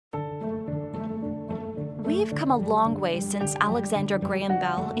We've come a long way since Alexander Graham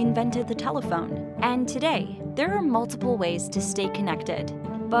Bell invented the telephone, and today, there are multiple ways to stay connected.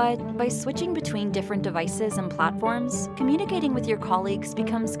 But by switching between different devices and platforms, communicating with your colleagues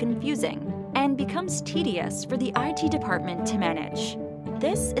becomes confusing and becomes tedious for the IT department to manage.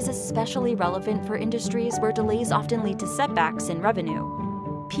 This is especially relevant for industries where delays often lead to setbacks in revenue.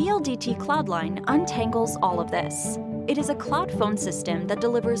 PLDT Cloudline untangles all of this. It is a cloud phone system that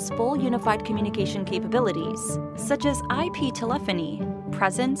delivers full unified communication capabilities, such as IP telephony,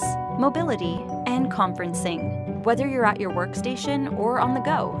 presence, mobility, and conferencing. Whether you're at your workstation or on the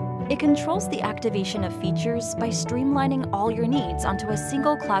go, it controls the activation of features by streamlining all your needs onto a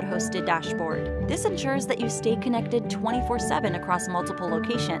single cloud-hosted dashboard. This ensures that you stay connected 24/7 across multiple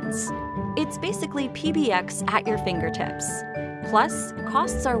locations. It's basically PBX at your fingertips. Plus,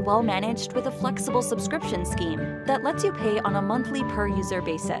 costs are well managed with a flexible subscription scheme that lets you pay on a monthly per-user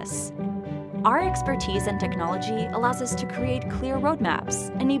basis. Our expertise and technology allows us to create clear roadmaps,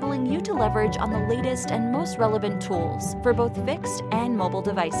 enabling you to leverage on the latest and most relevant tools for both fixed and mobile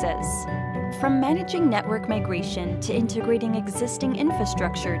devices. From managing network migration to integrating existing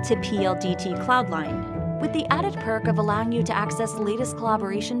infrastructure to PLDT Cloudline, with the added perk of allowing you to access the latest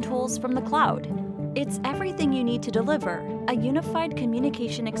collaboration tools from the cloud. It's everything you need to deliver a unified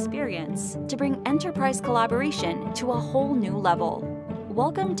communication experience to bring enterprise collaboration to a whole new level.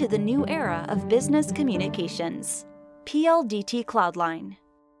 Welcome to the new era of business communications. PLDT Cloudline.